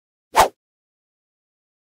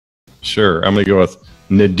Sure. I'm going to go with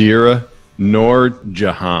Nadira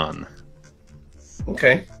Norjahan.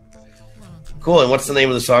 Okay. Cool. And what's the name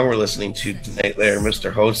of the song we're listening to tonight there,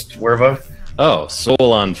 Mr. Host Werva? Oh,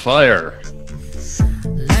 Soul on Fire.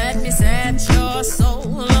 Let me set your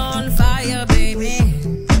soul on fire, baby.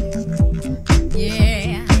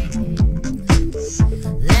 Yeah.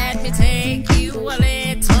 Let me take you a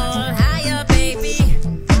little higher, baby.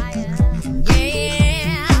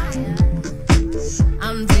 Yeah.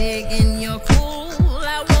 I'm digging your cool.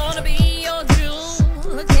 I wanna be your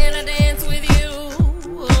jewel. Can I dance with you?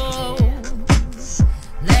 Oh.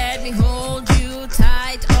 Let me hold you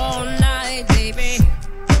tight all night, baby.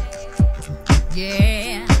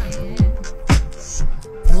 Yeah.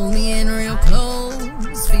 Pull me in real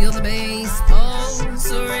close. Feel the bass pulse.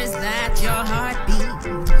 Or is that your heartbeat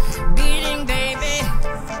beating, baby,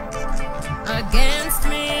 against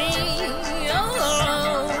me?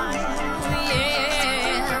 Oh,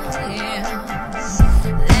 yeah, yeah.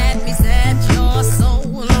 Let me set your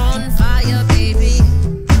soul on fire, baby.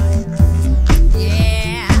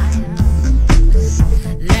 Yeah.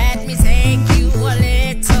 Let me take you a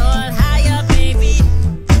little higher, baby.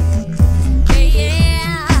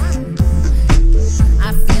 Yeah,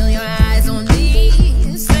 I feel your eyes on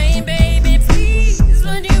me, saying, baby, please,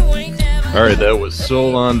 but you ain't never. All right, that was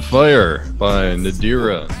Soul on Fire by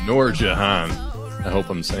Nadira Norjahan. I hope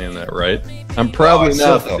I'm saying that right. I'm probably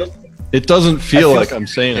not, though. It doesn't feel like I'm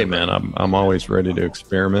saying it, man. I'm always ready to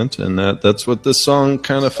experiment, and that's what this song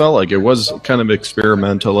kind of felt like. It was kind of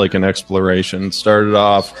experimental, like an exploration. It started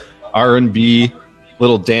off R&B,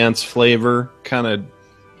 little dance flavor, kind of,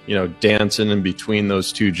 you know, dancing in between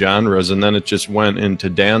those two genres, and then it just went into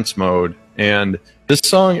dance mode. And this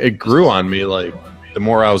song, it grew on me, like, the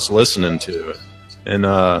more I was listening to it. And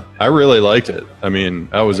I really liked it. I mean,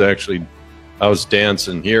 I was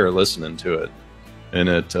dancing here listening to it. And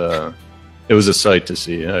it was a sight to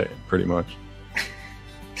see, pretty much.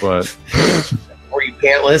 But Were you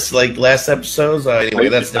pantless like last episodes? Anyway,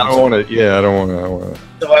 that's I don't want to. Yeah, I don't want to.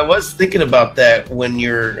 So I was thinking about that when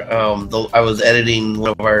you're. I was editing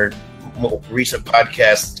one of our recent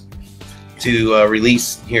podcasts to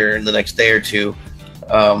release here in the next day or two,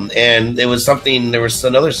 and there was something. There was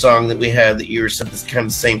another song that we had that you were said this kind of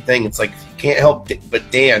the same thing. It's like you can't help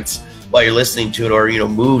but dance while you're listening to it, or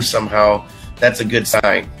move somehow. That's a good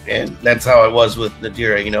sign, and that's how it was with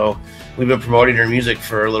Nadira. We've been promoting her music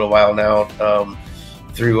for a little while now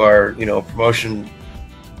through our promotion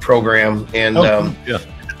program, and yeah.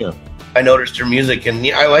 I noticed her music, and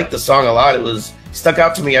I liked the song a lot. It was stuck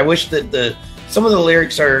out to me. I wish that some of the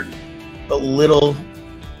lyrics are a little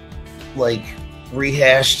like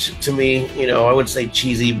rehashed to me. I would say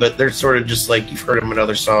cheesy, but they're sort of just like you've heard them in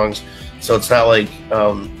other songs, so it's not like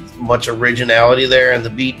much originality there, and the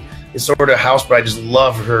beat is sort of house, but I just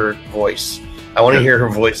love her voice. I want to hear her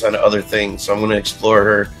voice on other things, so I'm going to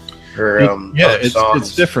explore her other songs.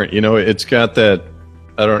 It's different. It's got that.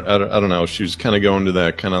 I don't know. She was kind of going to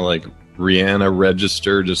that kind of like Rihanna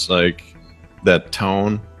register, just like that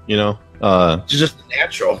tone. She's just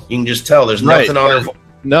natural. You can just tell. There's nothing on her voice.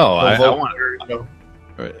 No, I want her.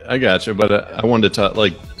 I gotcha, but I wanted to talk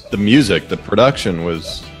like the music, the production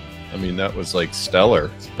was. I mean, that was like stellar.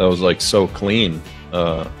 That was like so clean.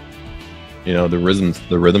 The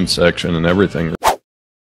rhythm section and everything